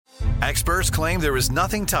Experts claim there is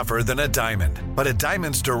nothing tougher than a diamond. But at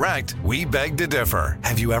Diamonds Direct, we beg to differ.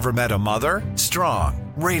 Have you ever met a mother?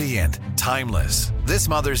 Strong, radiant, timeless. This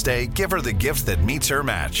Mother's Day, give her the gift that meets her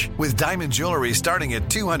match. With diamond jewelry starting at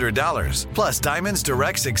 $200. Plus Diamonds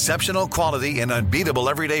Direct's exceptional quality and unbeatable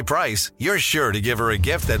everyday price, you're sure to give her a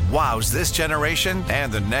gift that wows this generation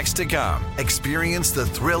and the next to come. Experience the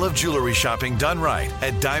thrill of jewelry shopping done right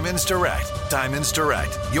at Diamonds Direct. Diamonds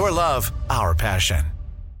Direct. Your love, our passion.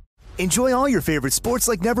 Enjoy all your favorite sports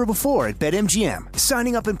like never before at BetMGM.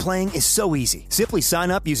 Signing up and playing is so easy. Simply sign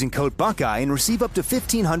up using code Buckeye and receive up to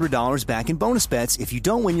 $1,500 back in bonus bets if you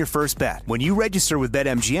don't win your first bet. When you register with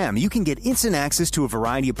BetMGM, you can get instant access to a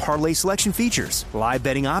variety of parlay selection features, live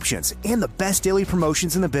betting options, and the best daily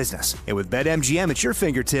promotions in the business. And with BetMGM at your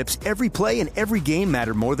fingertips, every play and every game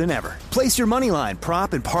matter more than ever. Place your moneyline,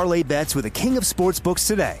 prop, and parlay bets with the king of sportsbooks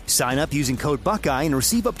today. Sign up using code Buckeye and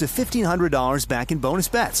receive up to $1,500 back in bonus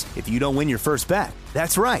bets if you don't win your first bet.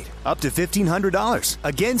 That's right, up to $1,500.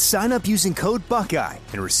 Again, sign up using code Buckeye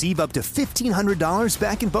and receive up to $1,500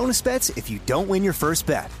 back in bonus bets if you don't win your first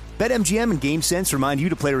bet. BetMGM and GameSense remind you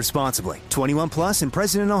to play responsibly. 21 plus and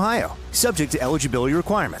present in Ohio. Subject to eligibility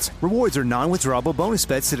requirements. Rewards are non-withdrawable bonus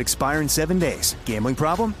bets that expire in 7 days. Gambling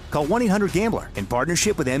problem? Call 1-800-GAMBLER in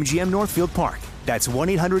partnership with MGM Northfield Park. That's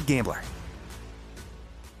 1-800-GAMBLER.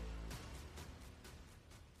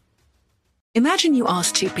 Imagine you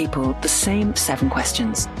ask two people the same 7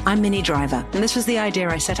 questions. I'm Minnie Driver, and this was the idea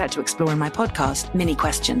I set out to explore in my podcast, Minnie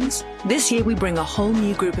Questions. This year, we bring a whole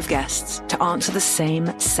new group of guests to answer the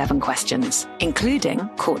same 7 questions, including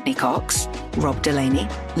Courtney Cox, Rob Delaney,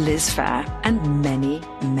 Liz Phair, and many,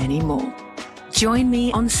 many more. Join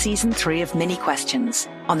me on Season 3 of Minnie Questions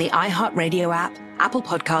on the iHeartRadio app, Apple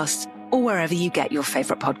Podcasts, or wherever you get your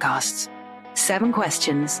favorite podcasts. 7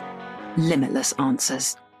 questions, limitless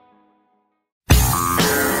answers.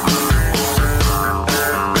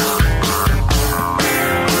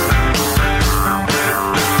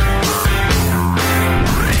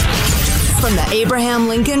 From the Abraham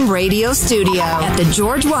Lincoln Radio Studio at the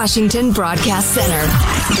George Washington Broadcast Center,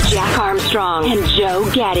 Jack Armstrong and Joe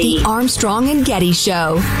Getty. The Armstrong and Getty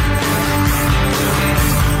Show.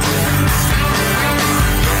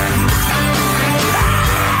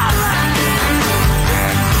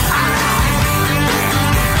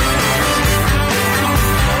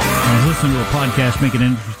 I was listening to a podcast make an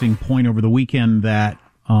interesting point over the weekend that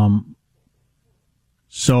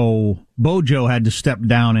so Bojo had to step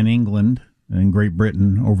down in England and Great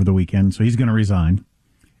Britain over the weekend, so he's going to resign.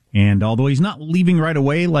 And although he's not leaving right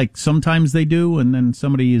away like sometimes they do, and then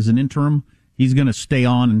somebody is an interim, he's going to stay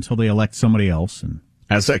on until they elect somebody else. And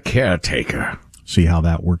as a caretaker. See how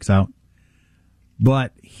that works out.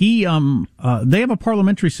 But they have a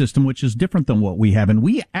parliamentary system which is different than what we have. And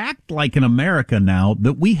we act like in America now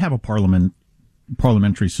that we have a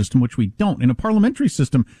parliamentary system, which we don't. In a parliamentary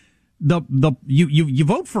system, you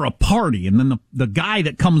vote for a party, and then the guy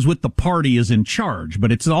that comes with the party is in charge,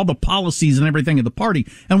 but it's all the policies and everything of the party.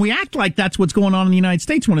 And we act like that's what's going on in the United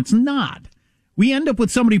States when it's not. We end up with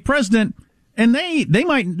somebody president, and they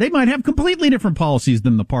might have completely different policies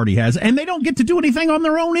than the party has, and they don't get to do anything on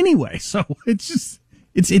their own anyway. So it's just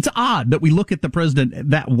it's odd that we look at the president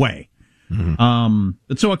that way.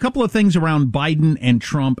 Mm-hmm. So a couple of things around Biden and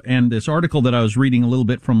Trump and this article that I was reading a little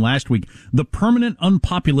bit from last week, the permanent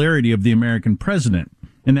unpopularity of the American president,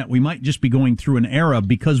 and that we might just be going through an era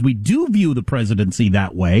because we do view the presidency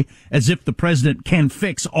that way, as if the president can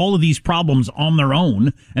fix all of these problems on their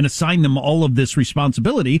own and assign them all of this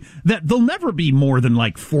responsibility, that they'll never be more than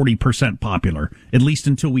like 40% popular, at least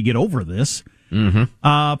until we get over this.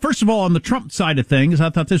 Mm-hmm. First of all, on the Trump side of things, I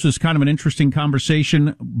thought this was kind of an interesting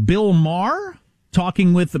conversation. Bill Maher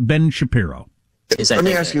talking with Ben Shapiro. Let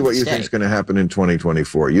me ask you what you think is going to happen in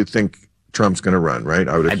 2024. You think Trump's going to run, right?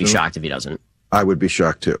 I'd be shocked if he doesn't. I would be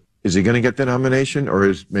shocked, too. Is he going to get the nomination, or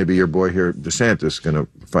is maybe your boy here, DeSantis, going to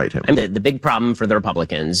fight him? I mean, the big problem for the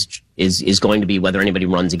Republicans is going to be whether anybody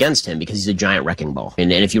runs against him, because he's a giant wrecking ball.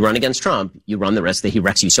 And if you run against Trump, you run the risk that he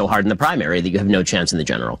wrecks you so hard in the primary that you have no chance in the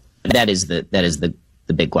general. That is the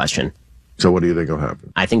big question. So what do you think will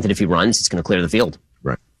happen? I think that if he runs, it's going to clear the field.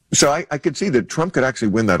 Right. So I could see that Trump could actually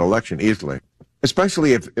win that election easily,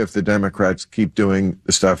 especially if the Democrats keep doing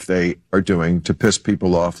the stuff they are doing to piss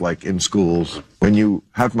people off, like in schools. When you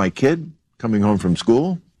have my kid coming home from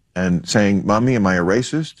school and saying, "Mommy, am I a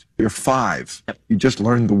racist?" You're 5. Yep. You just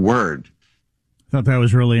learned the word. Thought that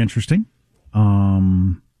was really interesting.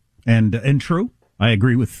 And true. I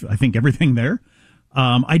agree with, I think, everything there.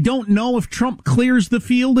 I don't know if Trump clears the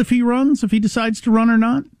field if he runs, if he decides to run or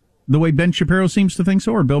not, the way Ben Shapiro seems to think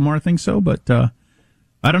so, or Bill Maher thinks so, but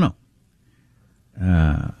I don't know.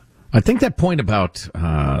 I think that point about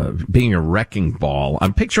being a wrecking ball,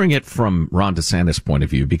 I'm picturing it from Ron DeSantis' point of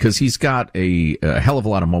view, because he's got a hell of a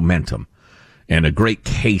lot of momentum and a great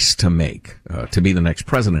case to make to be the next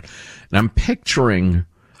president. And I'm picturing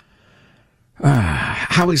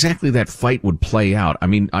how exactly that fight would play out. I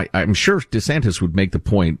mean, I'm sure DeSantis would make the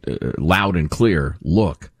point loud and clear.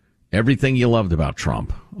 Look, everything you loved about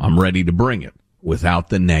Trump, I'm ready to bring it without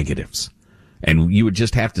the negatives. And you would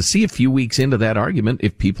just have to see a few weeks into that argument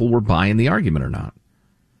if people were buying the argument or not.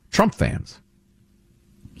 Trump fans.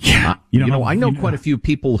 Yeah. I know quite a few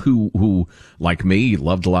people who, like me,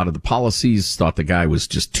 loved a lot of the policies, thought the guy was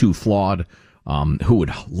just too flawed, who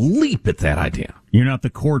would leap at that idea. You're not the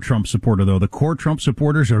core Trump supporter, though. The core Trump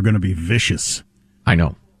supporters are going to be vicious. I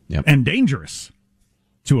know. Yep. And dangerous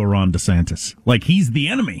to a Ron DeSantis. Like he's the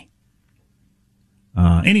enemy.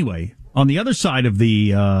 Anyway, on the other side of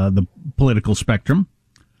the political spectrum,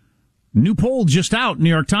 new poll just out, New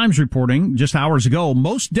York Times reporting just hours ago,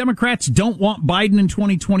 most Democrats don't want Biden in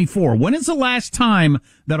 2024. When is the last time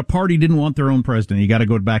that a party didn't want their own president? You got to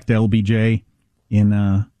go back to LBJ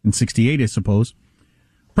in 68, I suppose.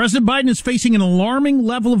 President Biden is facing an alarming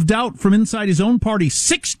level of doubt from inside his own party.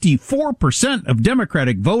 64% of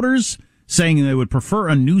Democratic voters saying they would prefer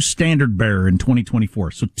a new standard bearer in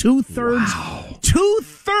 2024. So two-thirds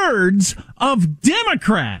of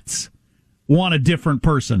Democrats want a different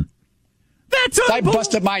person. That's I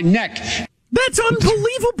busted my neck. That's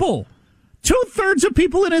unbelievable. 2/3 of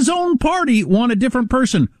people in his own party want a different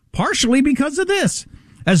person, partially because of this.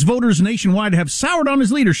 As voters nationwide have soured on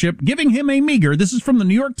his leadership, giving him a meager, this is from the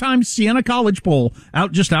New York Times Siena College poll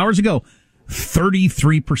out just hours ago,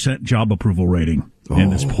 33% job approval rating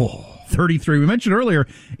in this poll. 33. We mentioned earlier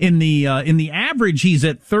in the average, he's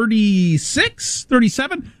at 36,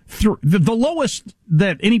 37, the lowest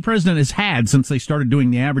that any president has had since they started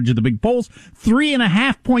doing the average of the big polls,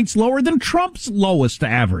 3.5 points lower than Trump's lowest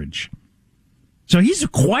average. So he's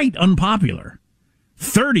quite unpopular.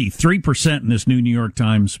 33% in this new New York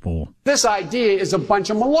Times poll. This idea is a bunch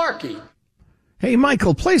of malarkey. Hey,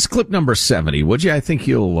 Michael, play clip number 70, would you? I think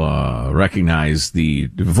you'll recognize the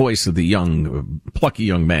voice of the young, plucky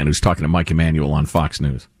young man who's talking to Mike Emanuel on Fox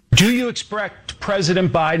News. Do you expect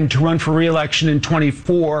President Biden to run for re-election in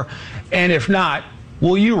 24? And if not,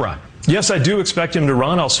 will you run? Yes, I do expect him to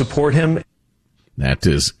run. I'll support him. That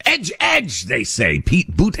is edge, they say.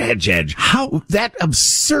 Pete Buttigieg. How that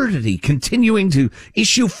absurdity continuing to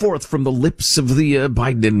issue forth from the lips of the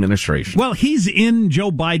Biden administration. Well, he's in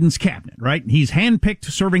Joe Biden's cabinet, right? He's handpicked,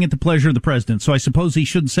 serving at the pleasure of the president. So I suppose he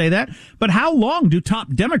should say that. But how long do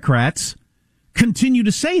top Democrats continue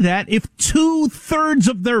to say that if 2/3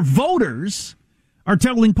 of their voters are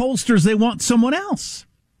telling pollsters they want someone else?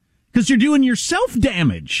 Because you're doing yourself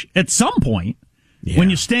damage at some point. Yeah.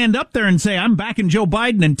 When you stand up there and say, I'm backing Joe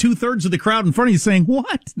Biden, and 2/3 of the crowd in front of you saying,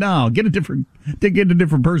 what? No, get a different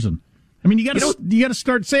person. I mean, you got to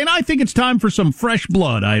start saying, I think it's time for some fresh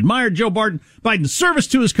blood. I admire Joe Biden's service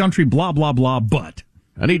to his country, blah, blah, blah, but.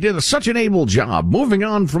 And he did such an able job moving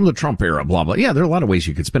on from the Trump era, blah, blah. Yeah, there are a lot of ways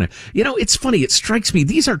you could spin it. You know, it's funny. It strikes me.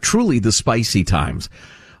 These are truly the spicy times.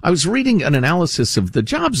 I was reading an analysis of the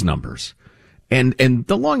jobs numbers. And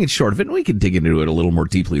the long and short of it, and we can dig into it a little more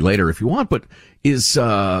deeply later if you want, but is,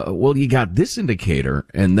 you got this indicator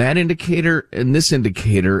and that indicator and this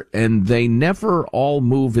indicator, and they never all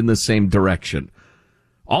move in the same direction.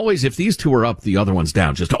 Always, if these two are up, the other one's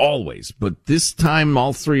down, just always. But this time,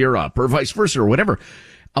 all three are up, or vice versa, or whatever.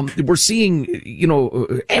 We're seeing,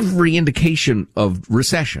 every indication of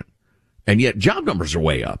recession. And yet job numbers are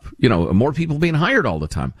way up, more people being hired all the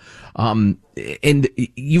time. And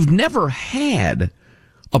you've never had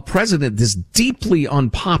a president this deeply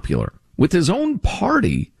unpopular with his own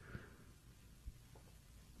party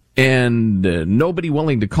and nobody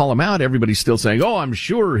willing to call him out. Everybody's still saying, oh, I'm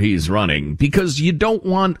sure he's running, because you don't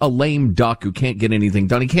want a lame duck who can't get anything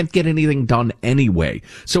done. He can't get anything done anyway.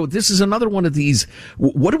 So this is another one of these.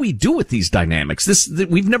 What do we do with these dynamics?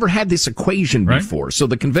 We've never had this equation before. So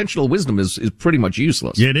the conventional wisdom is pretty much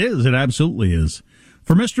useless. It is. It absolutely is.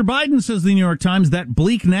 For Mr. Biden, says the New York Times, that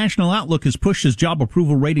bleak national outlook has pushed his job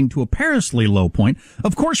approval rating to a perilously low point.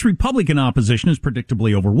 Of course, Republican opposition is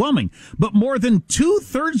predictably overwhelming, but more than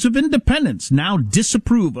 2/3 of independents now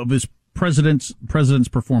disapprove of his president's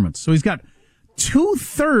performance. So he's got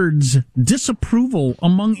 2/3 disapproval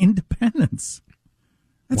among independents.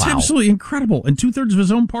 That's absolutely incredible. And 2/3 of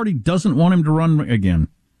his own party doesn't want him to run again.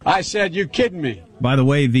 I said, you kidding me? By the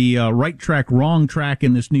way, the right track, wrong track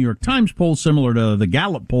in this New York Times poll, similar to the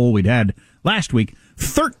Gallup poll we'd had last week,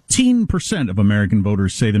 13% of American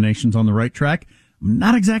voters say the nation's on the right track. I'm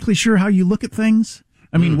not exactly sure how you look at things,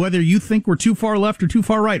 I mean, whether you think we're too far left or too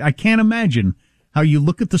far right, I can't imagine how you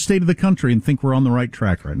look at the state of the country and think we're on the right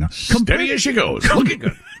track right now. Steady as she goes. Looking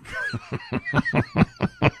good.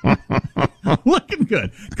 Looking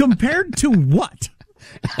good. Compared to what?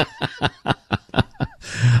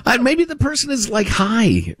 Maybe the person is like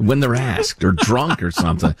high when they're asked or drunk or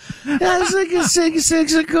something. Yeah,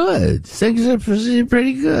 things are good. Things are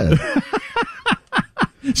pretty good.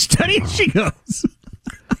 Steady as she goes.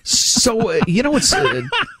 So, it's...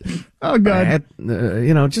 oh, God.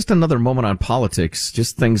 Just another moment on politics,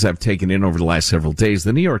 just things I've taken in over the last several days.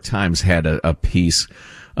 The New York Times had a piece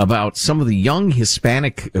about some of the young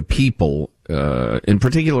Hispanic people, in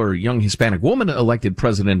particular, a young Hispanic woman elected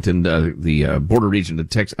president in the border region of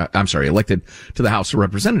Texas. Elected to the House of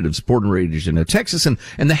Representatives, border region of Texas. And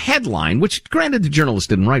the headline, which granted the journalist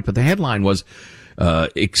didn't write, but the headline was,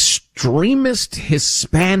 extremist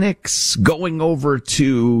Hispanics going over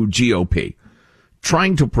to GOP,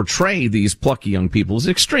 trying to portray these plucky young people as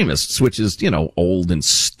extremists, which is, old and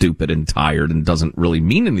stupid and tired and doesn't really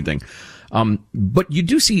mean anything. But you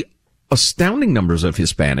do see astounding numbers of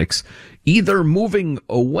Hispanics either moving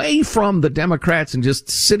away from the Democrats and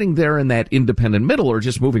just sitting there in that independent middle, or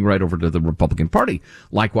just moving right over to the Republican Party.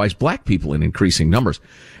 Likewise, black people in increasing numbers.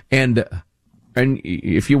 And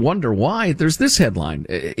if you wonder why, there's this headline.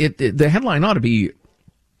 The headline ought to be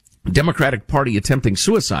Democratic Party attempting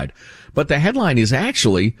suicide. But the headline is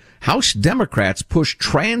actually House Democrats push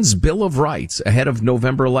trans Bill of Rights ahead of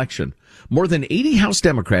November election. More than 80 House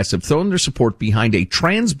Democrats have thrown their support behind a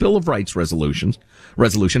trans Bill of Rights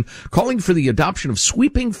resolution calling for the adoption of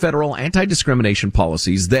sweeping federal anti-discrimination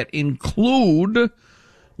policies that include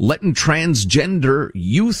letting transgender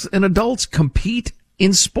youth and adults compete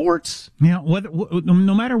in sports. Yeah,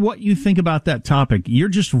 no matter what you think about that topic, you're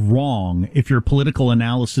just wrong if your political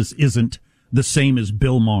analysis isn't the same as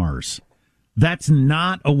Bill Maher's. That's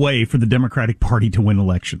not a way for the Democratic Party to win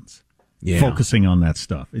elections. Yeah. Focusing on that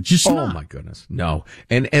stuff. It's just not. My goodness. No.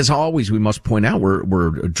 And as always, we must point out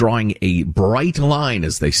we're drawing a bright line,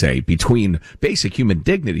 as they say, between basic human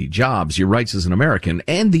dignity, jobs, your rights as an American,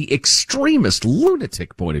 and the extremist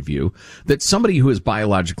lunatic point of view that somebody who is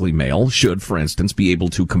biologically male should, for instance, be able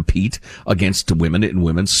to compete against women in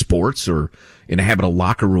women's sports or inhabit a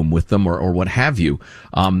locker room with them or what have you.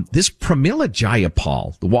 This Pramila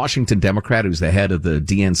Jayapal, the Washington Democrat who's the head of the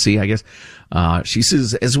DNC, I guess, she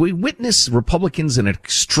says, as we witness Republicans in an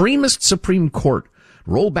extremist Supreme Court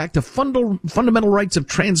roll back to fundamental rights of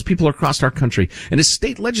trans people across our country, and as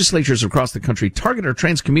state legislatures across the country target our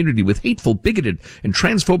trans community with hateful, bigoted, and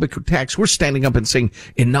transphobic attacks, we're standing up and saying,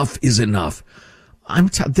 enough is enough.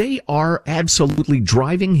 They are absolutely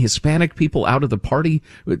driving Hispanic people out of the party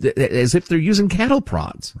as if they're using cattle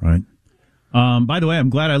prods. Right. By the way, I'm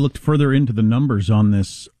glad I looked further into the numbers on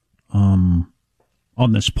this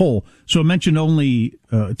poll. So I mentioned only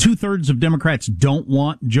 2/3 of Democrats don't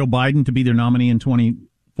want Joe Biden to be their nominee in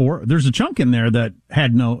 2024. There's a chunk in there that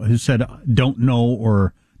who said don't know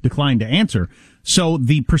or declined to answer. So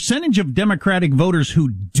the percentage of Democratic voters who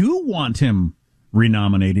do want him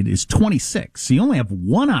renominated is 26. So you only have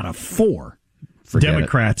 1 out of 4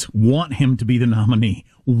 Democrats want him to be the nominee.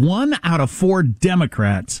 1 out of 4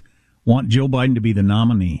 Democrats want Joe Biden to be the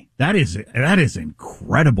nominee. That is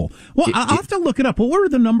incredible. Well, I'll have to look it up. What were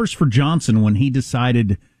the numbers for Johnson when he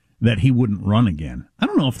decided that he wouldn't run again? I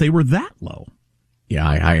don't know if they were that low. Yeah,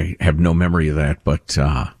 I have no memory of that. But,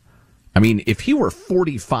 if he were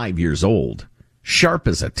 45 years old, sharp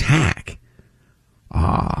as a tack,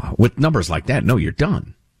 with numbers like that, no, you're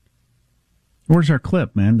done. Where's our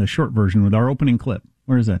clip, man? The short version with our opening clip.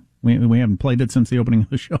 Where is that? We haven't played it since the opening of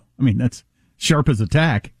the show. I mean, that's sharp as a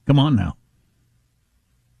tack. Come on now.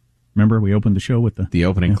 Remember, we opened the show with the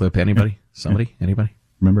opening clip. Anybody? Somebody? Anybody?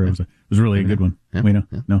 Remember, it was really a good one. Yeah. We know.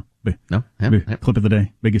 Yeah. No. Clip of the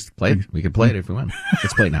day. Biggest. Play it. We can play it if we want.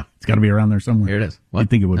 Let's play it now. It's got to be around there somewhere. Here it is. What? You'd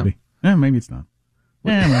think it would be. Maybe it's not.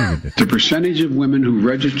 The percentage of women who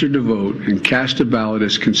register to vote and cast a ballot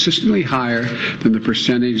is consistently higher than the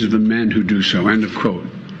percentage of the men who do so. End of quote.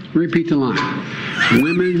 Repeat the line.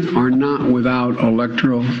 Women are not without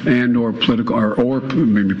electoral and or political or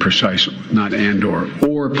maybe precise, not and or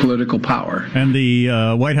political power. And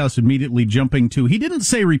the White House immediately jumping to, he didn't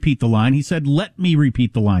say repeat the line. He said, let me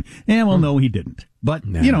repeat the line. No, he didn't. But,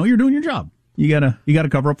 you're doing your job. You gotta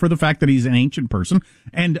cover up for the fact that he's an ancient person,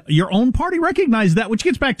 and your own party recognized that, which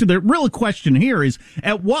gets back to the real question here is,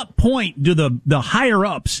 at what point do the higher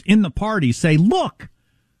ups in the party say, look,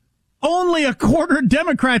 only a quarter of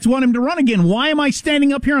Democrats want him to run again. Why am I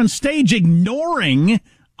standing up here on stage ignoring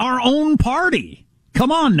our own party?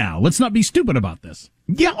 Come on now. Let's not be stupid about this.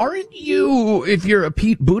 Yeah, aren't you, if you're a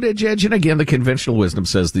Pete Buttigieg, and again, the conventional wisdom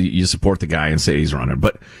says that you support the guy and say he's running,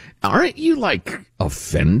 but aren't you, like,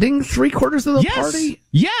 offending 3/4 of the party?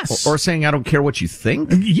 Yes. Or saying, I don't care what you think?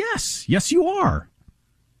 Yes. Yes, you are.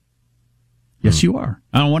 Yes, you are.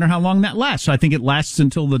 I wonder how long that lasts. I think it lasts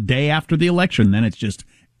until the day after the election. Then it's just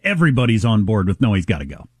everybody's on board with, no, he's got to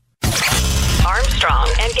go. Armstrong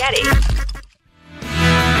and Getty.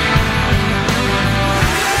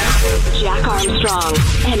 Jack Armstrong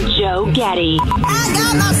and Joe Getty. The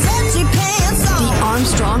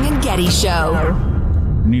Armstrong and Getty Show.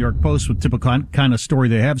 New York Post with typical kind of story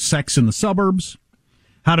they have. Sex in the suburbs.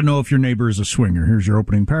 How to know if your neighbor is a swinger. Here's your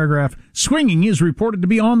opening paragraph. Swinging is reported to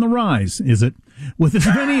be on the rise. Is it? With as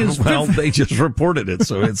many as... Well, they just reported it,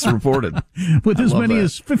 so it's reported. With as many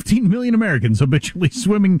as 15 million Americans habitually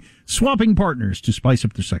swapping partners to spice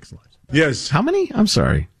up their sex lives. Yes. How many? I'm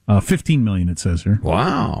sorry. 15 million, it says here.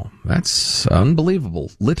 Wow. That's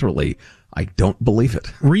unbelievable. Literally, I don't believe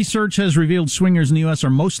it. Research has revealed swingers in the U.S. are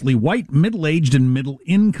mostly white, middle-aged, and middle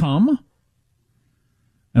income.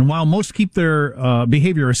 And while most keep their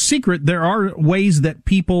behavior a secret, there are ways that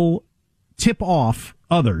people tip off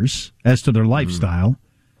others as to their lifestyle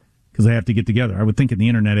because they have to get together. I would think in the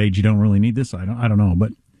internet age you don't really need this. I don't know,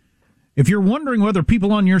 but if you're wondering whether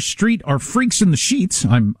people on your street are freaks in the sheets,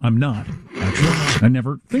 I'm not. Actually, I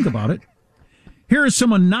never think about it. Here are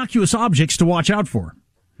some innocuous objects to watch out for.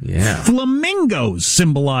 Yeah. Flamingos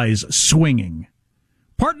symbolize swinging.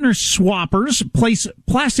 Partner swappers place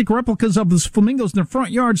plastic replicas of the flamingos in their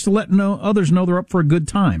front yards to let others know they're up for a good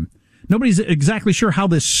time. Nobody's exactly sure how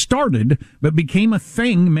this started, but became a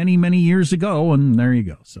thing many, many years ago, and there you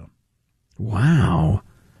go. So, wow.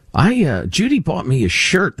 Judy bought me a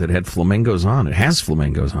shirt that had flamingos on it. Has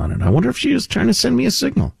flamingos on it. I wonder if she was trying to send me a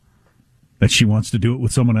signal. That she wants to do it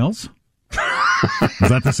with someone else? Is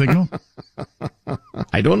that the signal?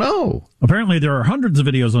 I don't know. Apparently, there are hundreds of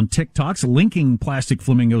videos on TikToks linking plastic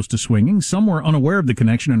flamingos to swinging. Some were unaware of the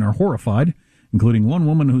connection and are horrified, including one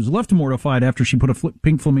woman who's left mortified after she put a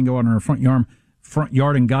pink flamingo on her front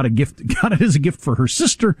yard and got it as a gift for her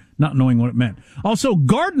sister, not knowing what it meant. Also,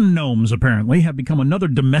 garden gnomes apparently have become another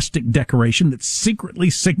domestic decoration that secretly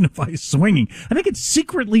signifies swinging. I think it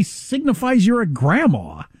secretly signifies you're a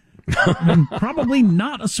grandma. And probably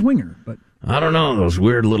not a swinger, but I don't know. Those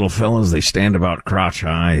weird little fellas, they stand about crotch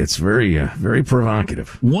high. It's very, very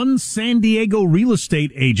provocative. One San Diego real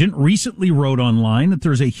estate agent recently wrote online that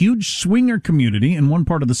there's a huge swinger community in one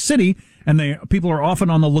part of the city, and people are often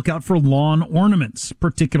on the lookout for lawn ornaments,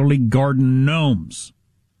 particularly garden gnomes.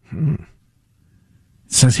 It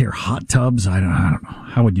says here hot tubs. I don't know.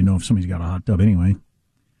 How would you know if somebody's got a hot tub anyway?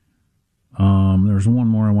 There's one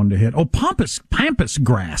more I wanted to hit. Oh, pampas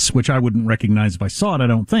grass, which I wouldn't recognize if I saw it, I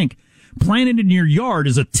don't think. Planted in your yard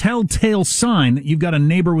is a telltale sign that you've got a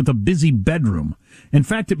neighbor with a busy bedroom. In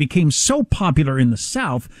fact, it became so popular in the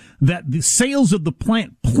South that the sales of the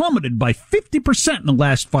plant plummeted by 50% in the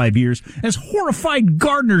last 5 years as horrified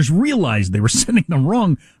gardeners realized they were sending the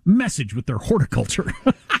wrong message with their horticulture.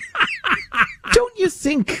 Don't you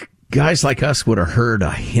think guys like us would have heard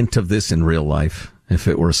a hint of this in real life if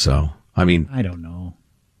it were so? I mean, I don't know.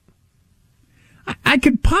 I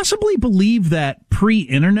could possibly believe that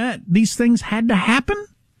pre-internet these things had to happen,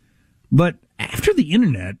 but after the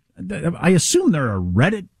internet, I assume there are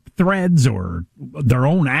Reddit threads or their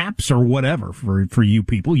own apps or whatever for you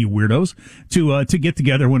people, you weirdos, to get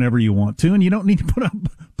together whenever you want to, and you don't need to put up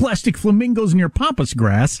plastic flamingos in your pampas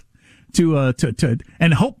grass to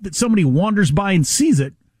and hope that somebody wanders by and sees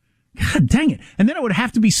it. God dang it. And then it would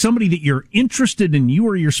have to be somebody that you're interested in, you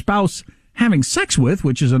or your spouse having sex with,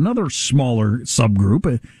 which is another smaller subgroup.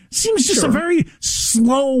 It seems just a very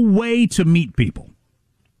slow way to meet people.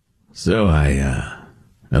 So I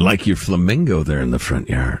like your flamingo there in the front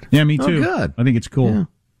yard. Yeah, me too. Oh, good. I think it's cool.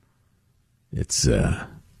 Yeah.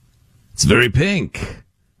 It's very pink.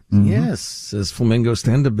 Mm-hmm. Yes, as flamingos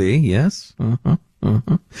tend to be. Yes. Uh-huh.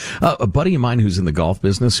 Uh-huh. A buddy of mine who's in the golf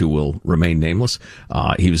business, who will remain nameless,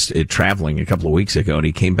 he was traveling a couple of weeks ago, and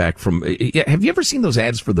he came back from... have you ever seen those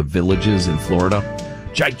ads for the villages in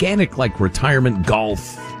Florida? Gigantic, like, retirement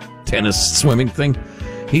golf, tennis, swimming thing.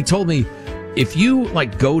 He told me, if you,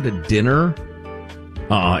 like, go to dinner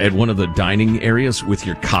at one of the dining areas with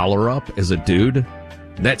your collar up as a dude,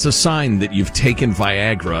 that's a sign that you've taken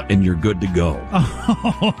Viagra and you're good to go.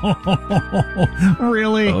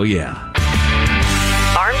 Really? Oh, yeah.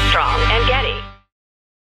 Armstrong and Getty.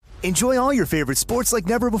 Enjoy all your favorite sports like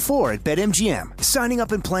never before at BetMGM. Signing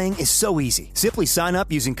up and playing is so easy. Simply sign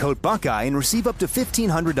up using code Buckeye and receive up to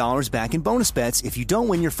 $1,500 back in bonus bets if you don't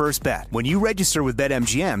win your first bet. When you register with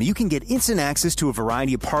BetMGM, you can get instant access to a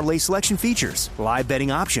variety of parlay selection features, live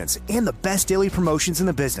betting options, and the best daily promotions in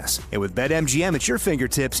the business. And with BetMGM at your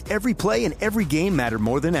fingertips, every play and every game matter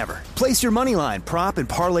more than ever. Place your moneyline, prop, and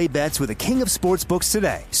parlay bets with the king of sportsbooks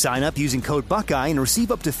today. Sign up using code Buckeye and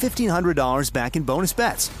receive up to $1,500 back in bonus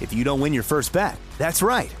bets if you don't win your first bet. That's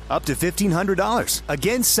right, up to $1,500.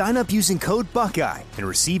 Again, sign up using code Buckeye and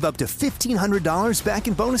receive up to $1,500 back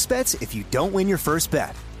in bonus bets if you don't win your first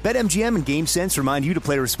bet. BetMGM and GameSense remind you to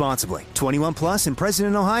play responsibly. 21 plus and present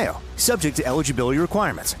in Ohio. Subject to eligibility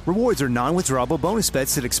requirements. Rewards are non-withdrawable bonus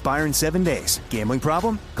bets that expire in 7 days. Gambling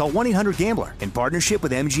problem? Call 1-800-GAMBLER in partnership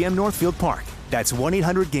with MGM Northfield Park. That's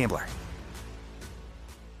 1-800-GAMBLER.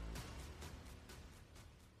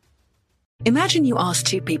 Imagine you ask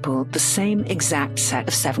two people the same exact set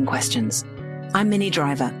of 7 questions. I'm Minnie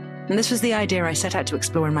Driver, and this was the idea I set out to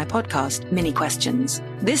explore in my podcast, Mini Questions.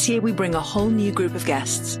 This year, we bring a whole new group of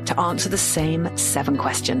guests to answer the same 7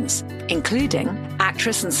 questions, including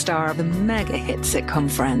actress and star of the mega-hit sitcom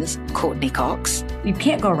Friends, Courtney Cox. You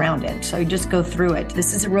can't go around it, so you just go through it.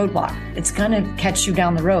 This is a roadblock. It's going to catch you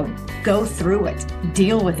down the road. Go through it.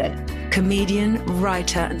 Deal with it. Comedian,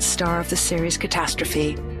 writer, and star of the series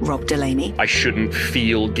Catastrophe, Rob Delaney. I shouldn't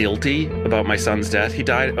feel guilty about my son's death. He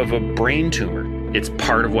died of a brain tumor. It's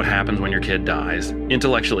part of what happens when your kid dies.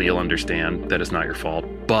 Intellectually, you'll understand that it's not your fault,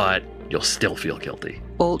 but you'll still feel guilty.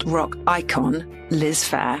 Alt-rock icon, Liz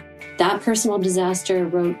Phair. That personal disaster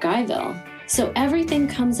wrote Guyville. So everything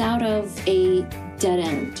comes out of a dead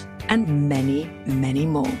end. And many, many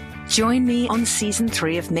more. Join me on Season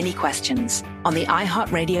 3 of Mini Questions on the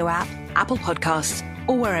iHeartRadio app, Apple Podcasts,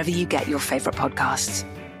 or wherever you get your favorite podcasts.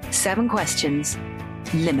 7 questions,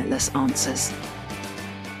 limitless answers.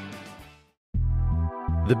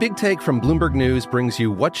 The Big Take from Bloomberg News brings you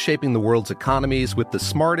what's shaping the world's economies with the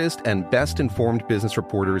smartest and best-informed business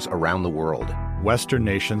reporters around the world. Western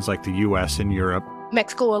nations like the U.S. and Europe.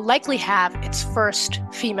 Mexico will likely have its first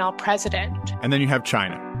female president. And then you have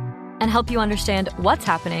China. And help you understand what's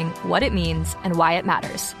happening, what it means, and why it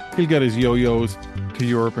matters. He'll get his yo-yos to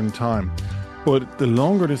Europe in time. But the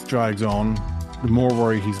longer this drags on, the more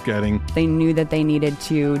worry he's getting. They knew that they needed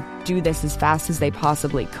to do this as fast as they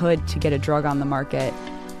possibly could to get a drug on the market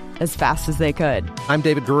as fast as they could. I'm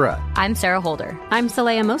David Gura. I'm Sarah Holder. I'm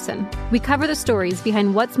Saleha Mohsen. We cover the stories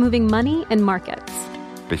behind what's moving money and markets.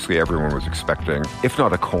 Basically, everyone was expecting, if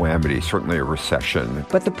not a calamity, certainly a recession.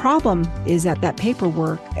 But the problem is that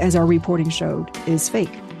paperwork, as our reporting showed, is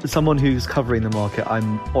fake. As someone who's covering the market,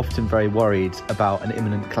 I'm often very worried about an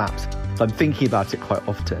imminent collapse. So I'm thinking about it quite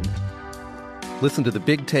often. Listen to The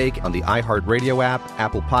Big Take on the iHeartRadio app,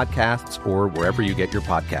 Apple Podcasts, or wherever you get your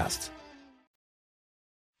podcasts.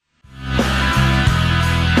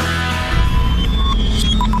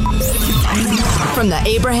 From the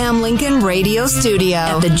Abraham Lincoln Radio Studio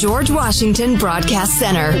at the George Washington Broadcast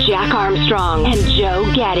Center. Jack Armstrong and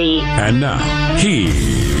Joe Getty. And now, here's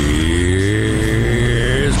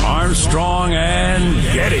Armstrong and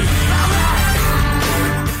Getty.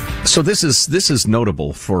 So this is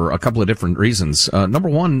notable for a couple of different reasons. Number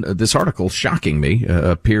one, this article, shocking me,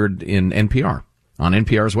 appeared in NPR, on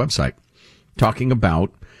NPR's website, talking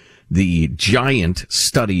about the giant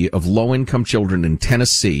study of low-income children in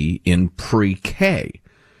Tennessee in pre-K.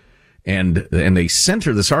 And they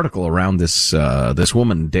center this article around this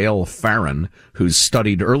woman, Dale Farron, who's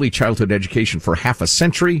studied early childhood education for half a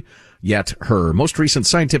century, yet her most recent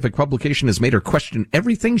scientific publication has made her question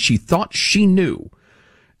everything she thought she knew.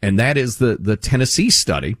 And that is the Tennessee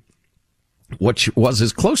study, which was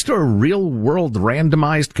as close to a real-world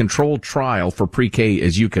randomized controlled trial for pre-K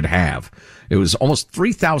as you could have. It was almost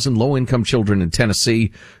 3,000 low-income children in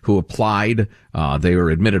Tennessee who applied. They were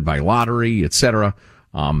admitted by lottery, etc.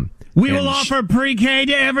 We will offer pre-K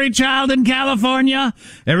to every child in California.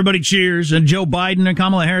 Everybody cheers. And Joe Biden and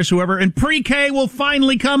Kamala Harris, whoever. And pre-K will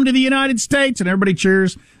finally come to the United States. And everybody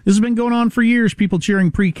cheers. This has been going on for years, people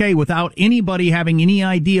cheering pre-K without anybody having any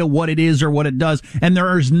idea what it is or what it does. And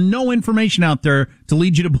there is no information out there to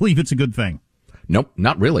lead you to believe it's a good thing. Nope,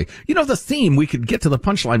 not really. You know, the theme, we could get to the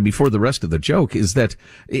punchline before the rest of the joke, is that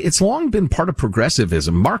it's long been part of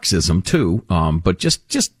progressivism, Marxism too, but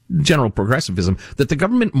just general progressivism, that the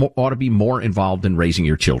government ought to be more involved in raising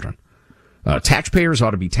your children. Taxpayers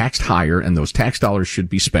ought to be taxed higher, and those tax dollars should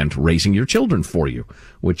be spent raising your children for you,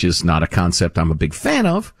 which is not a concept I'm a big fan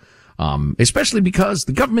of, especially because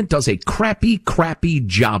the government does a crappy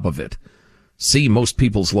job of it. See most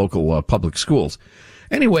people's local public schools.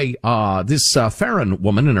 Anyway, this Farron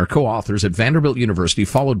woman and her co-authors at Vanderbilt University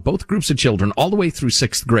followed both groups of children all the way through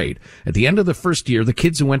 6th grade. At the end of the first year, the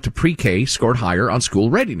kids who went to pre-K scored higher on school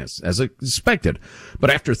readiness, as expected. But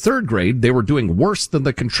after 3rd grade, they were doing worse than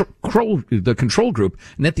the control group,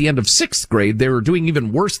 and at the end of 6th grade, they were doing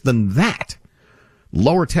even worse than that.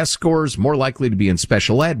 Lower test scores, more likely to be in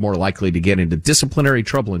special ed, more likely to get into disciplinary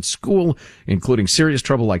trouble in school, including serious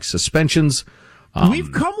trouble like suspensions.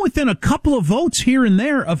 We've come within a couple of votes here and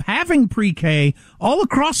there of having pre-K all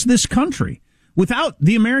across this country without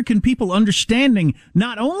the American people understanding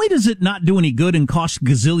not only does it not do any good and cost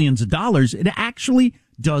gazillions of dollars, it actually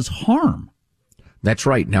does harm. That's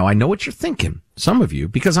right. Now, I know what you're thinking, some of you,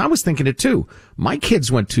 because I was thinking it too. My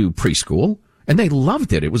kids went to preschool, and they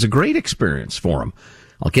loved it. It was a great experience for them.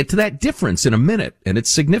 I'll get to that difference in a minute, and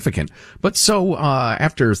it's significant. But so,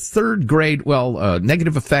 after 3rd grade,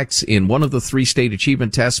 negative effects in one of the 3 state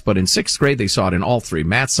achievement tests, but in 6th grade, they saw it in all 3,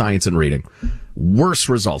 math, science, and reading. Worse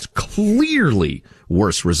results, clearly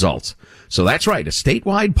worse results. So that's right, a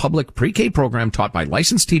statewide public pre-K program taught by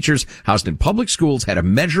licensed teachers housed in public schools had a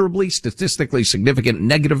measurably, statistically significant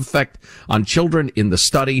negative effect on children in the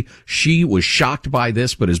study. She was shocked by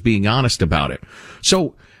this, but is being honest about it.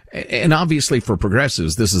 So, and obviously for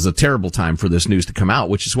progressives, this is a terrible time for this news to come out,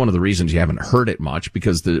 which is one of the reasons you haven't heard it much,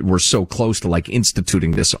 because we're so close to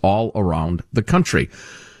instituting this all around the country.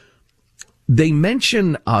 They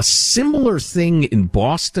mention a similar thing in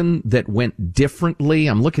Boston that went differently.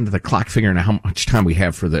 I'm looking at the clock figuring out how much time we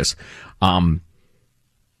have for this. That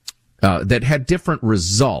had different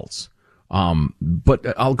results.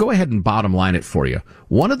 But I'll go ahead and bottom line it for you.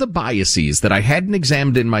 One of the biases that I hadn't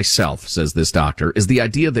examined in myself, says this doctor, is the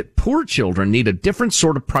idea that poor children need a different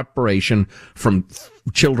sort of preparation from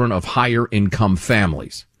children of higher income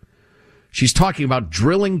families. She's talking about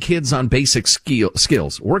drilling kids on basic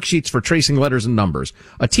skills, worksheets for tracing letters and numbers,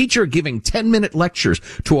 a teacher giving 10-minute lectures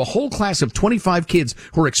to a whole class of 25 kids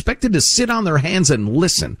who are expected to sit on their hands and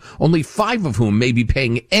listen, only 5 of whom may be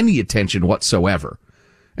paying any attention whatsoever.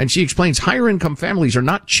 And she explains higher income families are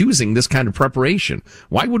not choosing this kind of preparation.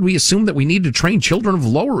 Why would we assume that we need to train children of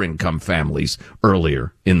lower income families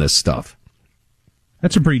earlier in this stuff?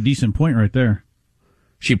 That's a pretty decent point right there.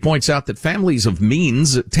 She points out that families of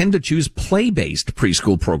means tend to choose play-based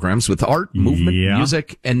preschool programs with art, movement,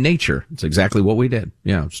 music, and nature. It's exactly what we did.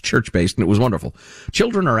 Yeah, it's church-based, and it was wonderful.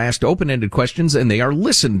 Children are asked open-ended questions, and they are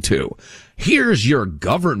listened to. Here's your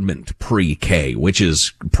government pre-K, which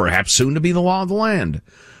is perhaps soon to be the law of the land.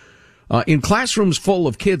 In classrooms full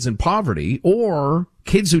of kids in poverty, or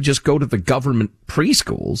kids who just go to the government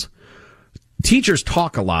preschools, teachers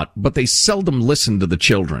talk a lot, but they seldom listen to the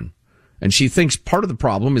children. And she thinks part of the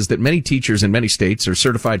problem is that many teachers in many states are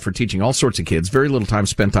certified for teaching all sorts of kids, very little time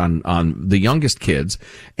spent on the youngest kids.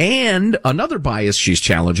 And another bias she's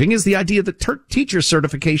challenging is the idea that teacher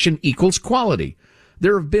certification equals quality.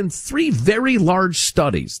 There have been 3 very large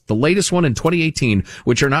studies, the latest one in 2018,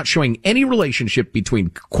 which are not showing any relationship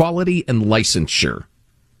between quality and licensure.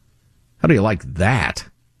 How do you like that?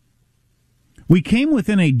 We came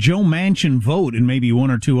within a Joe Manchin vote, and maybe 1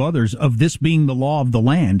 or 2 others, of this being the law of the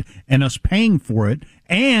land and us paying for it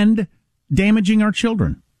and damaging our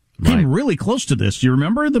children. Right. Came really close to this. Do you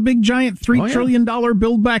remember the big giant $3 trillion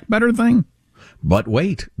Build Back Better thing? But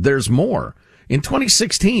wait, there's more. In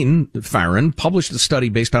 2016, Farron published a study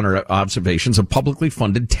based on her observations of publicly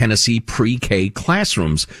funded Tennessee pre-K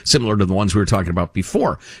classrooms, similar to the ones we were talking about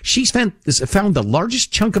before. She found the largest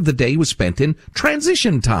chunk of the day was spent in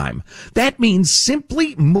transition time. That means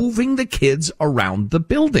simply moving the kids around the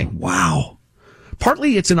building. Wow.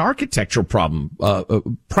 Partly it's an architectural problem.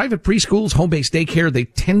 Private preschools, home-based daycare, they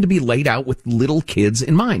tend to be laid out with little kids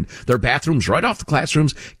in mind. There are bathrooms right off the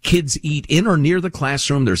classrooms. Kids eat in or near the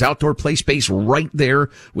classroom. There's outdoor play space right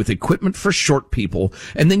there with equipment for short people.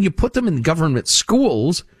 And then you put them in government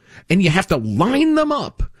schools and you have to line them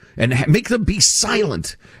up and make them be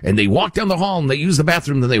silent. And they walk down the hall and they use the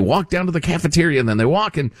bathroom. Then they walk down to the cafeteria and then they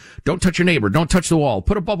walk and don't touch your neighbor. Don't touch the wall.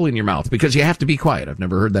 Put a bubble in your mouth because you have to be quiet. I've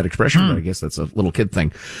never heard that expression, but I guess that's a little kid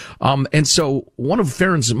thing. And so one of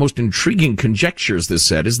Farron's most intriguing conjectures, this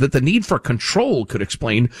said, is that the need for control could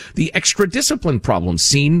explain the extra discipline problems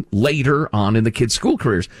seen later on in the kids' school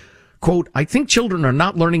careers. Quote, I think children are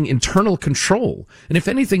not learning internal control. And if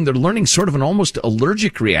anything, they're learning sort of an almost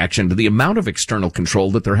allergic reaction to the amount of external control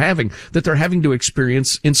that they're having to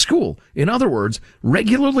experience in school. In other words,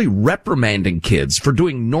 regularly reprimanding kids for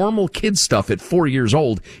doing normal kid stuff at 4 years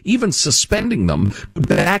old, even suspending them,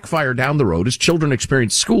 backfire down the road as children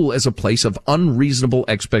experience school as a place of unreasonable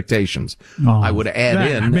expectations. I would add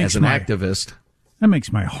in, as an activist. That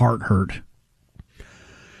makes my heart hurt.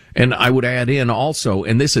 And I would add in also,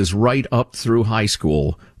 and this is right up through high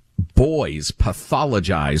school, boys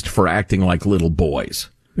pathologized for acting like little boys.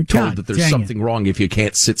 Told that there's something wrong if you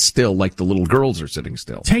can't sit still like the little girls are sitting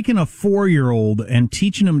still. Taking a 4-year-old and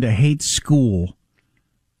teaching him to hate school,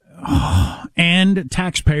 and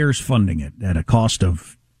taxpayers funding it at a cost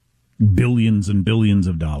of billions and billions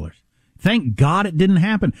of dollars. Thank God it didn't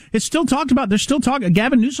happen. It's still talked about. There's still talk.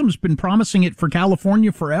 Gavin Newsom's been promising it for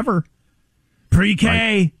California forever. Pre-K,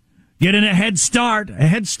 right. Getting a head start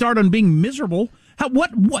on being miserable.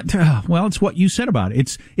 Well, it's what you said about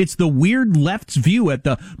it. It's the weird left's view at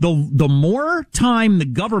the more time the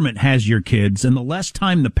government has your kids and the less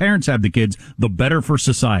time the parents have the kids, the better for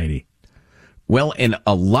society. Well, and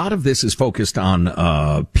a lot of this is focused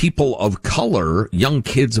on people of color, young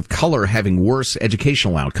kids of color having worse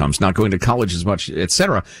educational outcomes, not going to college as much,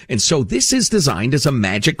 etc. And so this is designed as a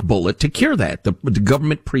magic bullet to cure that, the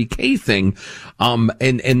government pre-K thing.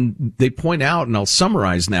 And they point out, and I'll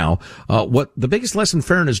summarize now, what the biggest lesson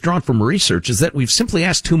Farron has drawn from research is that we've simply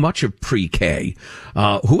asked too much of pre-K.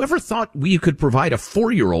 Whoever thought you could provide a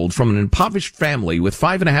 4-year-old from an impoverished family with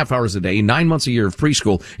 5.5 hours a day, 9 months a year of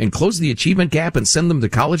preschool, and close the achievement gap and send them to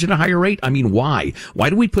college at a higher rate? I mean, why?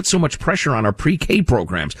 Why do we put so much pressure on our pre-K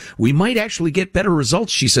programs? We might actually get better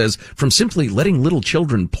results, she says, from simply letting little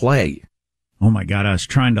children play. Oh my God,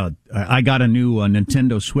 I got a new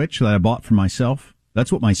Nintendo Switch that I bought for myself.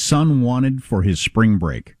 That's what my son wanted for his spring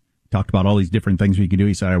break. Talked about all these different things we could do.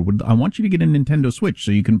 He said, I want you to get a Nintendo Switch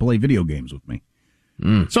so you can play video games with me.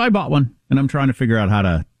 So I bought one, and I'm trying to figure out how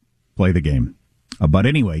to play the game. But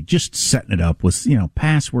anyway, just setting it up with,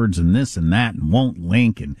 passwords and this and that, and won't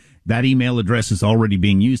link, and that email address is already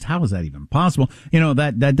being used. How is that even possible?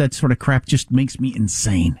 That sort of crap just makes me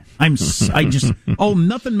insane.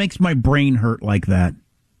 Nothing makes my brain hurt like that.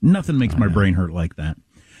 Nothing makes my brain hurt like that.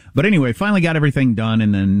 But anyway, finally got everything done,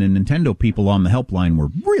 and then the Nintendo people on the helpline were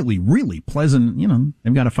really, really pleasant.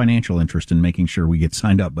 They've got a financial interest in making sure we get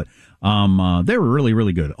signed up, but they were really,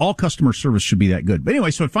 really good. All customer service should be that good. But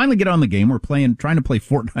anyway, so I finally get on the game. We're trying to play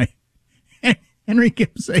Fortnite. And Henry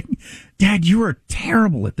kept saying, "Dad, you are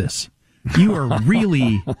terrible at this. You are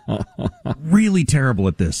really, really terrible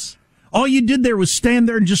at this. All you did there was stand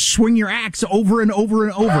there and just swing your axe over and over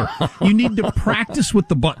and over. You need to practice with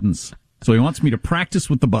the buttons." So he wants me to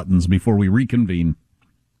practice with the buttons before we reconvene.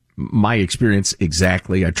 My experience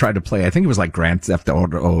exactly. I tried to play, I think it was like Grand Theft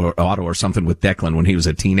Auto or something with Declan when he was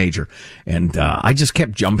a teenager. And I just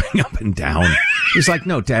kept jumping up and down. He's like,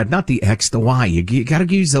 "No, Dad, not the X, the Y. You got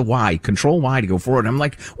to use the Y, Control Y to go forward." I'm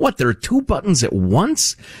like, "What? There are 2 buttons at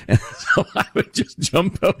once?" And so I would just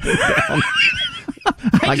jump up and down.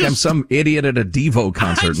 I'm some idiot at a Devo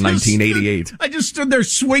concert in 1988. I just stood there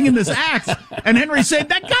swinging this axe, and Henry said,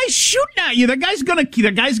 "That guy's shooting at you. The guy's gonna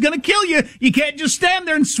kill you. You can't just stand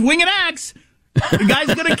there and swing an axe. The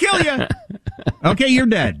guy's gonna kill you." Okay, you're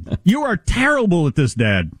dead. You are terrible at this,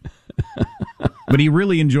 Dad. But he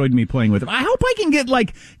really enjoyed me playing with him. I hope I can get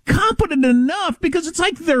competent enough, because it's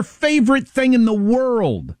like their favorite thing in the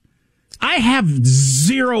world. I have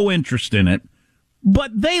zero interest in it.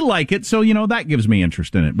 But they like it, so, that gives me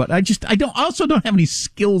interest in it. But I also don't have any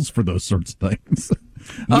skills for those sorts of things.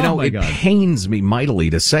 It pains me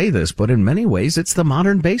mightily to say this, but in many ways, it's the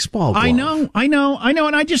modern baseball glove. I know,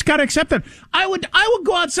 and I just gotta accept that. I would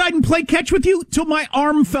go outside and play catch with you till my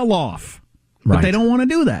arm fell off. Right. But they don't want to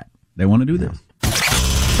do that. They want to do this.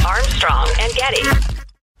 Armstrong and Getty.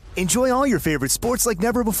 Enjoy all your favorite sports like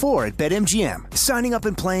never before at BetMGM. Signing up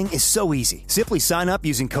and playing is so easy. Simply sign up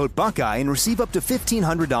using code Buckeye and receive up to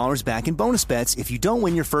 $1,500 back in bonus bets if you don't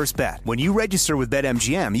win your first bet. When you register with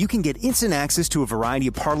BetMGM, you can get instant access to a variety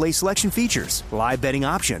of parlay selection features, live betting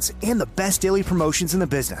options, and the best daily promotions in the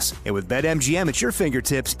business. And with BetMGM at your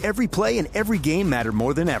fingertips, every play and every game matter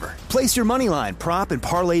more than ever. Place your moneyline, prop, and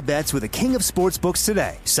parlay bets with the king of sportsbooks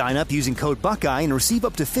today. Sign up using code Buckeye and receive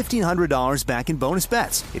up to $1,500 back in bonus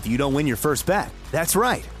bets if you don't win your first bet. That's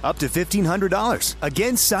right, up to $1,500.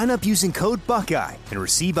 Again, sign up using code Buckeye and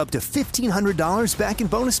receive up to $1,500 back in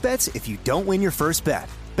bonus bets if you don't win your first bet.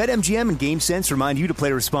 BetMGM and GameSense remind you to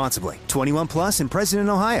play responsibly. 21 plus and present in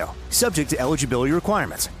Ohio. Subject to eligibility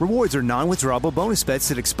requirements. Rewards are non-withdrawable bonus bets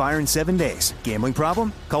that expire in 7 days. Gambling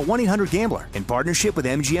problem? Call 1-800-GAMBLER in partnership with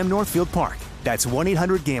MGM Northfield Park. That's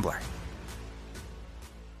 1-800-GAMBLER.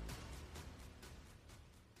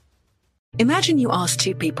 Imagine you ask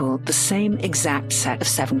 2 people the same exact set of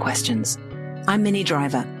 7 questions. I'm Minnie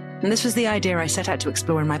Driver, and this was the idea I set out to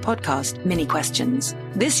explore in my podcast, Mini Questions.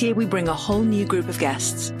 This year, we bring a whole new group of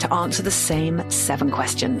guests to answer the same 7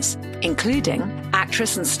 questions, including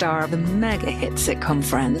actress and star of the mega hit sitcom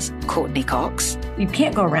Friends, Courtney Cox, You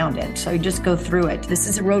can't go around it, so you just go through it. This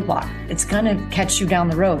is a roadblock. It's going to catch you down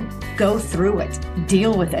the road. Go through it.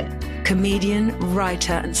 Deal with it. Comedian,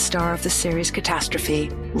 writer, and star of the series Catastrophe,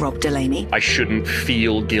 Rob Delaney. I shouldn't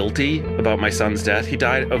feel guilty about my son's death. He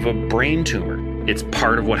died of a brain tumor. It's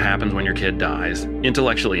part of what happens when your kid dies.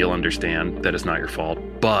 Intellectually, you'll understand that it's not your fault,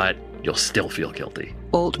 but you'll still feel guilty.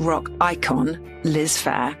 Alt-rock icon, Liz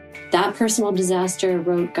Phair. That personal disaster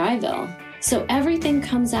wrote Guyville. So everything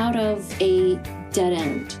comes out of a dead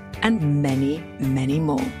end. And many, many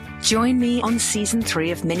more. Join me on Season 3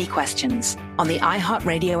 of Mini Questions on the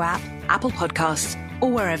iHeartRadio app, Apple Podcasts, or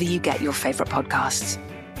wherever you get your favorite podcasts.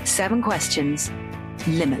 7 questions,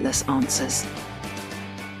 limitless answers.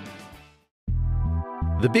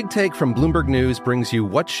 The Big Take from Bloomberg News brings you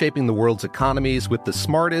what's shaping the world's economies with the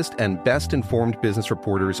smartest and best-informed business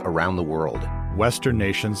reporters around the world. Western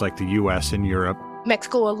nations like the U.S. and Europe.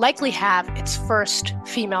 Mexico will likely have its first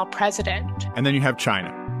female president. And then you have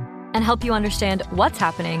China. And help you understand what's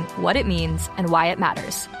happening, what it means, and why it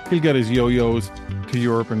matters. He'll get his yo-yos to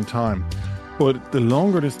Europe in time. But the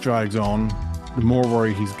longer this drags on, the more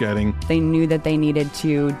worry he's getting. They knew that they needed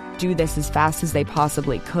to do this as fast as they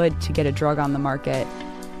possibly could to get a drug on the market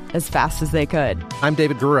as fast as they could. I'm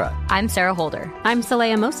David Gura. I'm Sarah Holder. I'm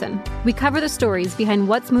Saleha Mohsen. We cover the stories behind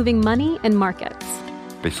what's moving money and markets.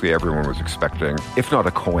 Basically, everyone was expecting, if not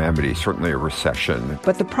a calamity, certainly a recession.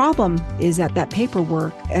 But the problem is that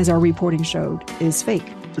paperwork, as our reporting showed, is fake.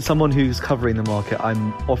 As someone who's covering the market,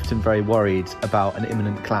 I'm often very worried about an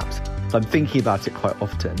imminent collapse. So I'm thinking about it quite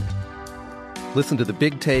often. Listen to The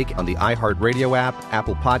Big Take on the iHeartRadio app,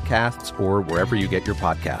 Apple Podcasts, or wherever you get your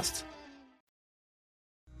podcasts.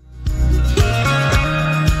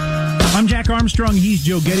 I'm Jack Armstrong. He's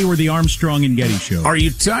Joe Getty. We're the Armstrong and Getty Show. Are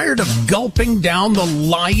you tired of gulping down the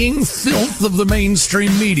lying filth of the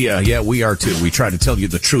mainstream media? Yeah, we are too. We try to tell you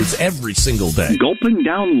the truth every single day. Gulping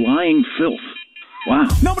down lying filth. Wow.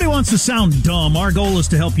 Nobody wants to sound dumb. Our goal is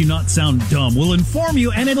to help you not sound dumb. We'll inform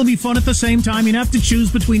you, and it'll be fun at the same time. You have to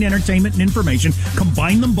choose between entertainment and information.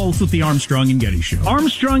 Combine them both with the Armstrong and Getty Show.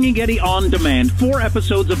 Armstrong and Getty On Demand. 4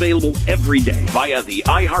 episodes available every day via the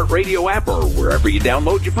iHeartRadio app or wherever you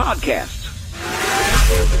download your podcasts.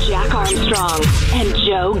 Jack Armstrong and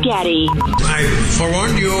Joe Getty. I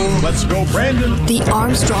forewarned you. Let's go, Brandon. The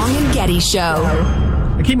Armstrong and Getty Show.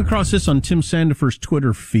 I came across this on Tim Sandifer's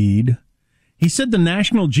Twitter feed. He said the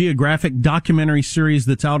National Geographic documentary series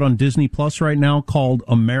that's out on Disney Plus right now called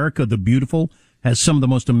America the Beautiful has some of the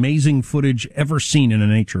most amazing footage ever seen in a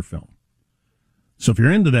nature film. So if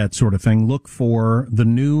you're into that sort of thing, look for the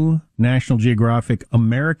new National Geographic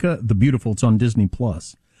America the Beautiful. It's on Disney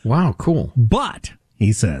Plus. Wow, cool. But,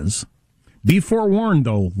 he says, be forewarned,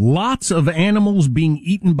 though, lots of animals being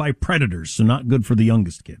eaten by predators, so not good for the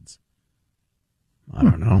youngest kids. I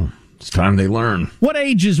don't know. It's time they learn. What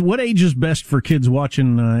age is best for kids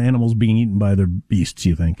watching animals being eaten by their beasts,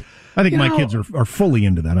 you think? I think my kids are fully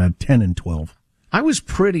into that. I have 10 and 12. I was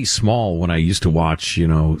pretty small when I used to watch,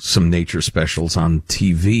 some nature specials on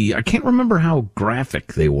TV. I can't remember how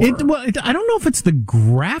graphic they were. I don't know if it's the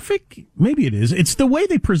graphic. Maybe it is. It's the way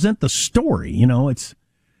they present the story. It's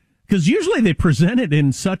because usually they present it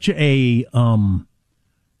in such a,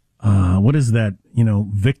 what is that?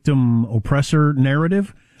 Victim oppressor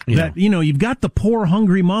narrative. Yeah. That, you've got the poor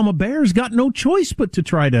hungry mama bear's got no choice but to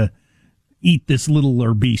try to eat this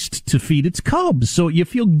littler beast to feed its cubs. So you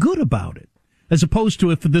feel good about it. As opposed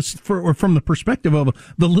to from the perspective of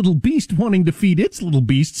the little beast wanting to feed its little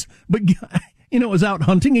beasts, but, is out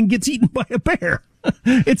hunting and gets eaten by a bear.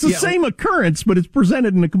 It's the same occurrence, but it's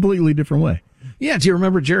presented in a completely different way. Yeah, do you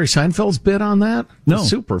remember Jerry Seinfeld's bit on that? No. It's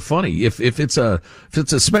super funny. If it's a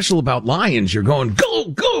special about lions, you're going,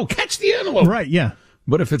 go, catch the antelope. Right, yeah.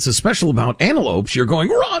 But if it's a special about antelopes, you're going,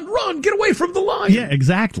 run, get away from the lion. Yeah,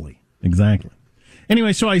 exactly.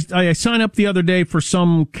 Anyway, so I signed up the other day for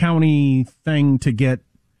some county thing to get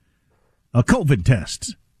a COVID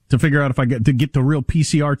test to figure out if I get the real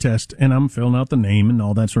PCR test, and I'm filling out the name and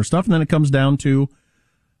all that sort of stuff. And then it comes down to,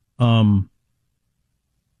 how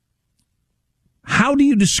do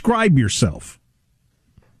you describe yourself?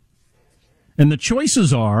 And the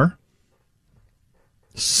choices are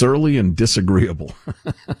surly and disagreeable.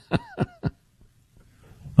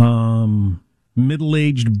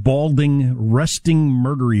 Middle-aged, balding, resting,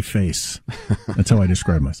 murdery face. That's how I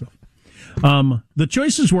describe myself. The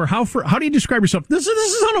choices were how do you describe yourself? This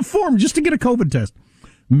is on a form just to get a COVID test.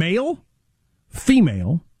 Male,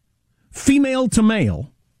 female to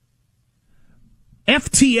male,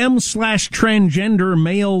 FTM/transgender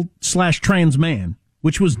male/trans man,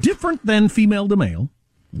 which was different than female to male.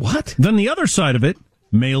 What? Then the other side of it,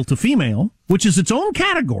 male to female, which is its own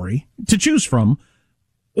category to choose from,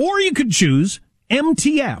 or you could choose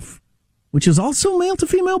MTF, which is also male to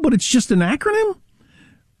female, but it's just an acronym,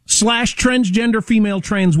 / transgender female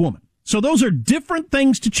trans woman. So those are different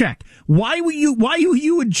things to check. Why you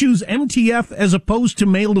would choose MTF as opposed to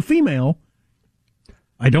male to female,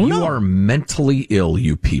 I don't know. You are mentally ill,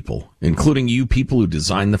 you people, including you people who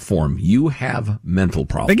designed the form. You have mental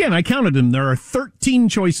problems. Again, I counted them. There are 13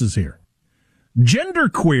 choices here.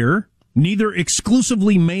 Genderqueer, neither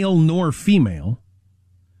exclusively male nor female.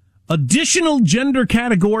 Additional gender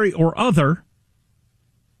category or other.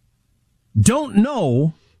 Don't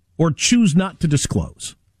know or choose not to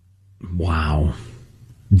disclose. Wow.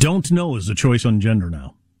 Don't know is the choice on gender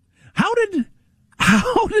now. How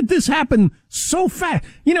did this happen so fast?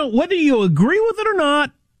 You know, whether you agree with it or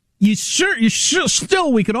not,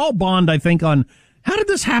 still, we could all bond, I think, on how did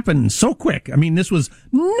this happen so quick? I mean, this was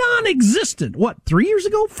non-existent. What, 3 years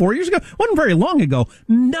ago? 4 years ago? Wasn't very long ago.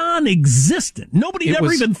 Non-existent. Nobody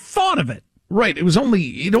ever even thought of it. Right.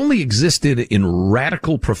 It only existed in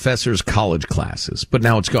radical professors' college classes, but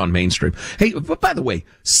now it's gone mainstream. Hey, but by the way,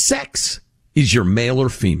 sex is your male or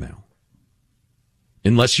female.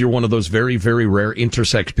 Unless you're one of those very, very rare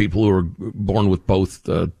intersex people who are born with both,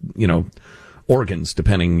 organs,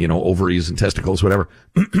 depending, ovaries and testicles, whatever.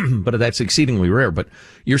 But that's exceedingly rare. But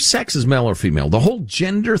your sex is male or female. The whole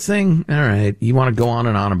gender thing, all right, you want to go on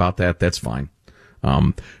and on about that, that's fine.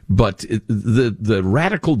 But the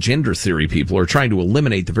radical gender theory people are trying to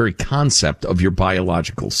eliminate the very concept of your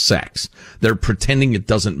biological sex. They're pretending it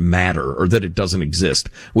doesn't matter or that it doesn't exist,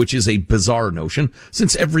 which is a bizarre notion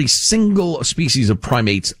since every single species of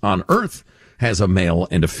primates on Earth has a male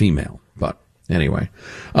and a female. But anyway,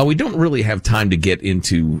 we don't really have time to get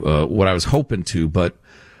into what I was hoping to, but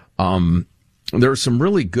there was some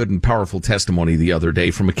really good and powerful testimony the other day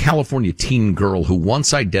from a California teen girl who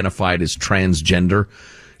once identified as transgender.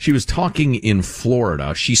 She was talking in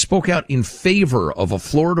Florida. She spoke out in favor of a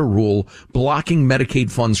Florida rule blocking Medicaid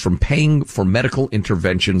funds from paying for medical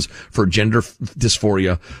interventions for gender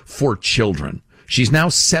dysphoria for children. She's now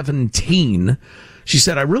 17. She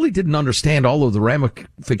said, I really didn't understand all of the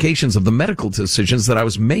ramifications of the medical decisions that I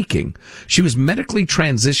was making. She was medically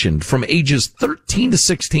transitioned from ages 13 to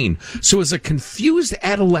 16. So as a confused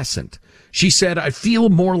adolescent, she said, I feel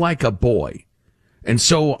more like a boy. And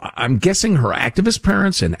so I'm guessing her activist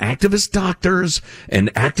parents and activist doctors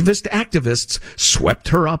and activists swept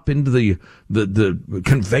her up into the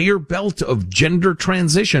conveyor belt of gender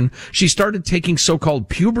transition. She started taking so-called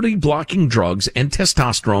puberty blocking drugs and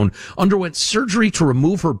testosterone, underwent surgery to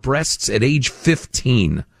remove her breasts at age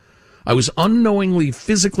 15. I was unknowingly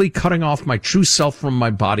physically cutting off my true self from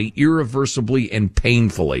my body irreversibly and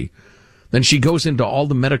painfully. Then she goes into all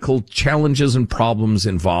the medical challenges and problems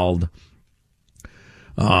involved.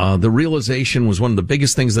 The realization was one of the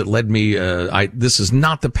biggest things that led me, this is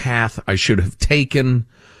not the path I should have taken.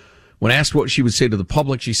 When asked what she would say to the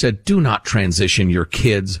public, she said, do not transition your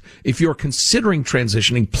kids. If you're considering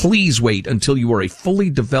transitioning, please wait until you are a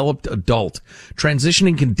fully developed adult.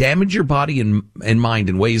 Transitioning can damage your body and mind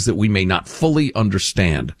in ways that we may not fully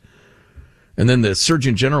understand. And then the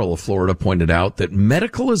Surgeon General of Florida pointed out that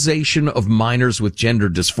medicalization of minors with gender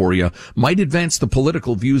dysphoria might advance the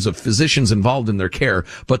political views of physicians involved in their care,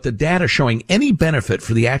 but the data showing any benefit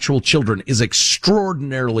for the actual children is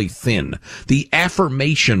extraordinarily thin. The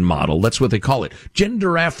affirmation model, that's what they call it,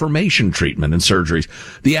 gender affirmation treatment and surgeries.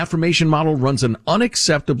 The affirmation model runs an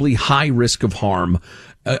unacceptably high risk of harm,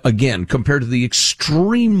 again, compared to the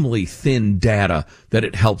extremely thin data that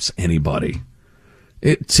it helps anybody.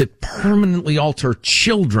 To permanently alter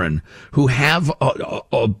children who have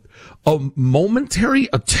a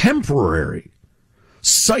temporary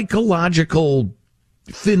psychological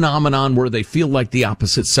phenomenon where they feel like the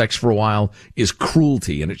opposite sex for a while is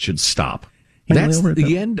cruelty, and it should stop. That's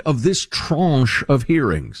the end of this tranche of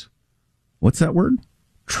hearings. What's that word?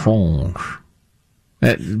 Tranche.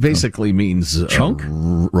 That basically means chunk? A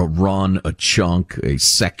run, a chunk, a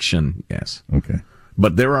section, yes. Okay.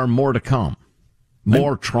 But there are more to come.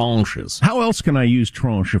 More tranches. How else can I use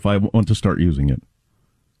tranche if I want to start using it?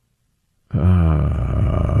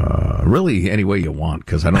 Really, any way you want,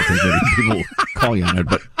 because I don't think many people call you on it.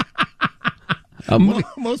 But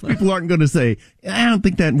most people aren't going to say, I don't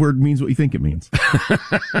think that word means what you think it means.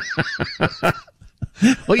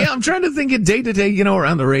 Well, yeah, I'm trying to think it day to day,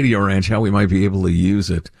 around the Radio Ranch, how we might be able to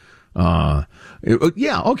use it. Yeah,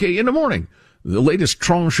 okay, in the morning. The latest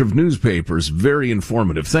tranche of newspapers, very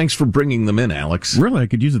informative. Thanks for bringing them in, Alex. Really? I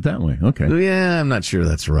could use it that way. Okay. Yeah, I'm not sure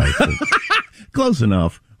that's right. Close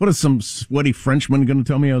enough. What is some sweaty Frenchman going to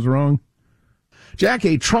tell me I was wrong? Jack,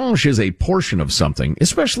 a tranche is a portion of something,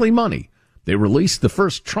 especially money. They released the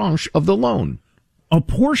first tranche of the loan. A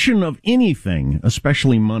portion of anything,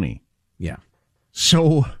 especially money. Yeah.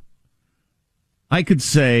 So I could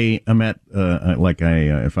say I'm at,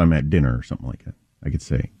 if I'm at dinner or something like that, I could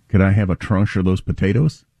say, could I have a tranche of those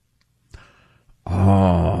potatoes?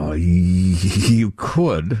 Oh, you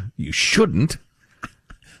could. You shouldn't.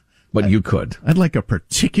 But you could. I'd like a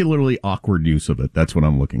particularly awkward use of it. That's what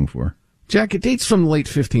I'm looking for. Jack, it dates from the late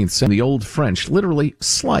 15th century. The Old French, literally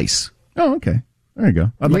slice. Oh, okay. There you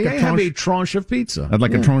go. I'd like have a tranche of pizza. I'd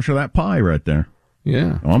like a tranche of that pie right there.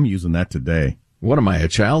 Yeah. Oh, I'm using that today. What am I, a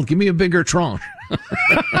child? Give me a bigger tranche.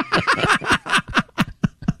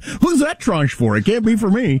 Who's that tranche for? It can't be for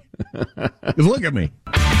me. Just look at me.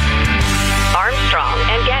 Armstrong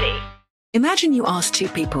and Getty. Imagine you ask two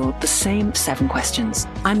people the same 7 questions.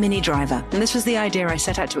 I'm Minnie Driver, and this was the idea I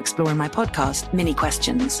set out to explore in my podcast, Mini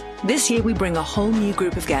Questions. This year, we bring a whole new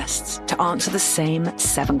group of guests to answer the same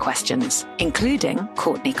 7 questions, including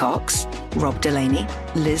Courtney Cox, Rob Delaney,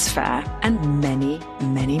 Liz Phair, and many,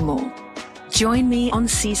 many more. Join me on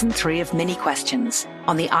Season 3 of Mini Questions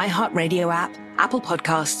on the iHeartRadio app, Apple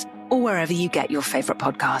Podcasts, or wherever you get your favorite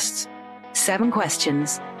podcasts. 7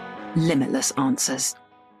 questions, limitless answers.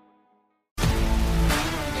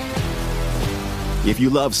 If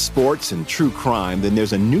you love sports and true crime, then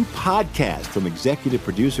there's a new podcast from executive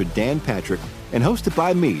producer Dan Patrick and hosted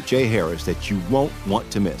by me, Jay Harris, that you won't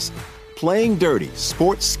want to miss. Playing Dirty: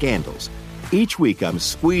 Sports Scandals. Each week, I'm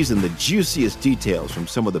squeezing the juiciest details from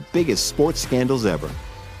some of the biggest sports scandals ever.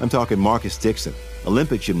 I'm talking Marcus Dixon,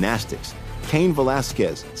 Olympic gymnastics, Cain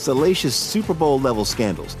Velasquez, salacious Super Bowl-level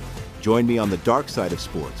scandals. Join me on the dark side of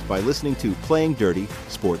sports by listening to Playing Dirty: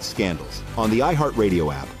 Sports Scandals on the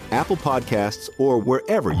iHeartRadio app, Apple Podcasts, or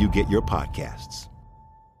wherever you get your podcasts.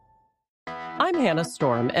 I'm Hannah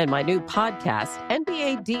Storm, and my new podcast,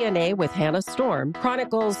 NBA DNA with Hannah Storm,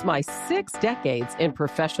 chronicles my 6 decades in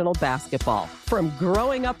professional basketball. From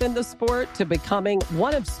growing up in the sport to becoming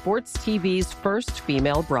one of sports TV's first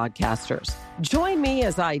female broadcasters. Join me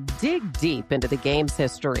as I dig deep into the game's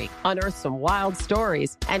history, unearth some wild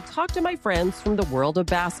stories, and talk to my friends from the world of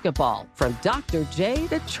basketball, from Dr. J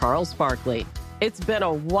to Charles Barkley. It's been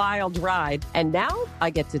a wild ride, and now I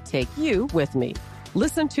get to take you with me.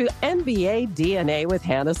 Listen to NBA DNA with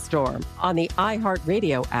Hannah Storm on the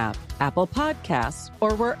iHeartRadio app, Apple Podcasts,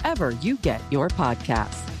 or wherever you get your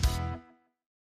podcasts.